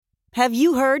Have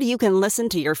you heard you can listen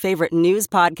to your favorite news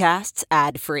podcasts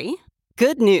ad-free?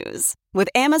 Good news! With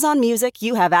Amazon Music,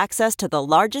 you have access to the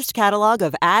largest catalog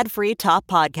of ad-free top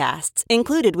podcasts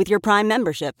included with your Prime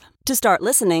membership. To start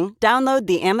listening, download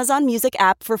the Amazon Music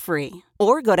app for free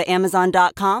or go to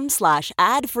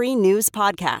amazon.com/ad-free news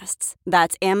podcasts.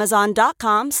 That's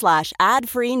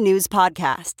amazon.com/ad-free news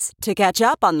podcasts to catch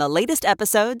up on the latest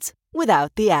episodes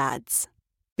without the ads.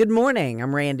 Good morning.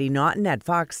 I'm Randy Naughton at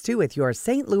Fox 2 with your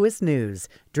St. Louis news,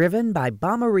 driven by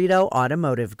Bomarito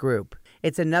Automotive Group.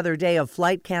 It's another day of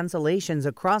flight cancellations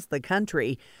across the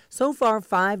country. So far,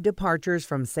 5 departures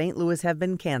from St. Louis have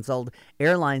been canceled.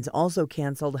 Airlines also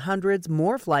canceled hundreds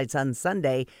more flights on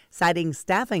Sunday, citing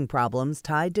staffing problems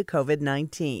tied to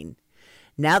COVID-19.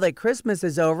 Now that Christmas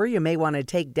is over, you may want to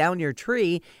take down your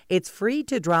tree. It's free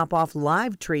to drop off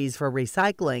live trees for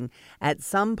recycling at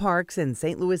some parks in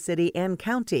St. Louis City and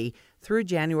County through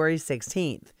January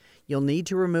 16th. You'll need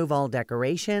to remove all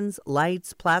decorations,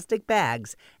 lights, plastic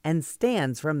bags, and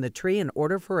stands from the tree in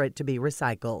order for it to be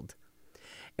recycled.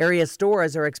 Area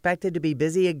stores are expected to be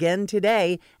busy again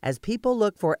today as people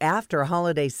look for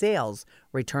after-holiday sales,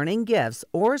 returning gifts,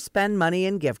 or spend money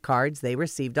in gift cards they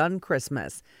received on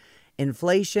Christmas.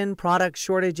 Inflation, product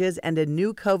shortages, and a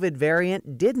new COVID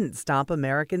variant didn't stop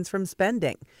Americans from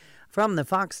spending. From the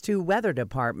Fox 2 Weather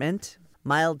Department,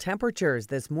 mild temperatures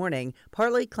this morning,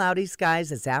 partly cloudy skies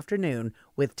this afternoon,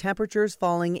 with temperatures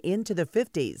falling into the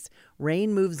 50s.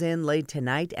 Rain moves in late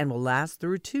tonight and will last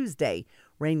through Tuesday.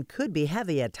 Rain could be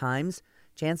heavy at times.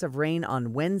 Chance of rain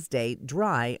on Wednesday,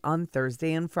 dry on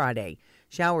Thursday and Friday.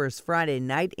 Showers Friday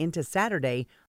night into Saturday,